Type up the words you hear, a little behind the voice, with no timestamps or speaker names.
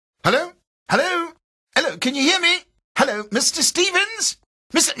Hello? Hello? Hello, can you hear me? Hello, Mr. Stevens?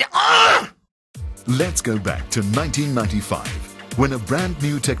 Mr. Ah! Let's go back to 1995, when a brand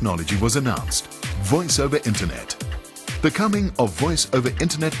new technology was announced, Voice over Internet. The coming of Voice over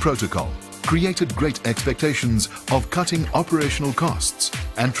Internet protocol created great expectations of cutting operational costs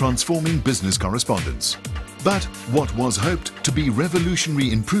and transforming business correspondence. But what was hoped to be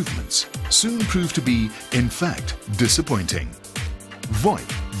revolutionary improvements soon proved to be, in fact, disappointing. VoIP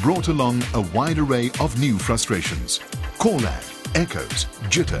brought along a wide array of new frustrations: call lag, echoes,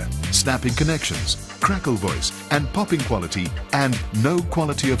 jitter, snapping connections, crackle voice and popping quality, and no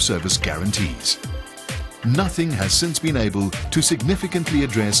quality of service guarantees. Nothing has since been able to significantly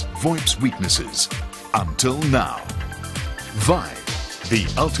address VoIP's weaknesses, until now. VoIP,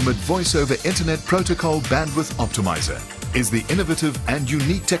 the ultimate voice over internet protocol bandwidth optimizer, is the innovative and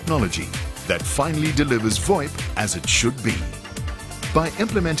unique technology that finally delivers VoIP as it should be. By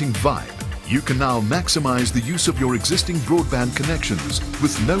implementing VoIP, you can now maximize the use of your existing broadband connections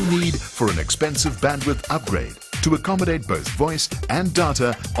with no need for an expensive bandwidth upgrade to accommodate both voice and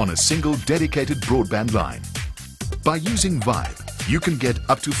data on a single dedicated broadband line. By using VoIP, you can get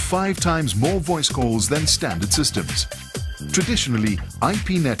up to 5 times more voice calls than standard systems. Traditionally,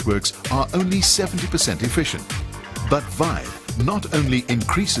 IP networks are only 70% efficient, but VoIP not only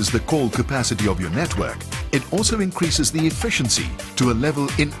increases the call capacity of your network, it also increases the efficiency to a level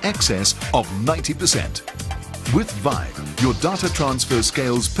in excess of 90%. With VoIP, your data transfer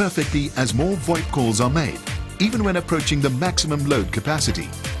scales perfectly as more VoIP calls are made, even when approaching the maximum load capacity.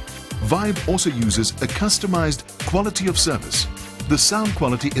 VoIP also uses a customized quality of service. The sound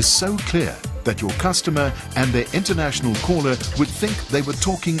quality is so clear that your customer and their international caller would think they were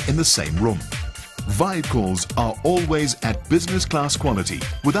talking in the same room. VoIP calls are always at business class quality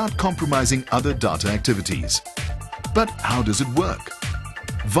without compromising other data activities. But how does it work?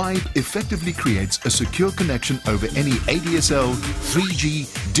 VoIP effectively creates a secure connection over any ADSL, 3G,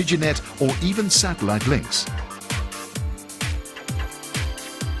 Diginet or even satellite links.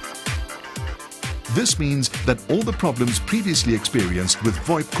 This means that all the problems previously experienced with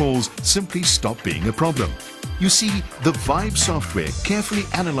VoIP calls simply stop being a problem. You see, the VoIP software carefully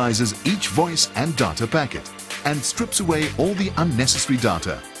analyzes each voice and data packet and strips away all the unnecessary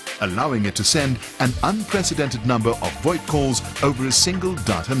data, allowing it to send an unprecedented number of VoIP calls over a single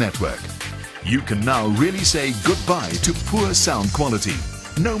data network. You can now really say goodbye to poor sound quality.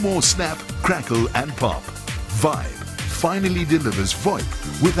 No more snap, crackle and pop. VoIP finally delivers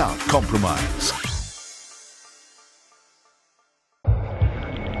VoIP without compromise.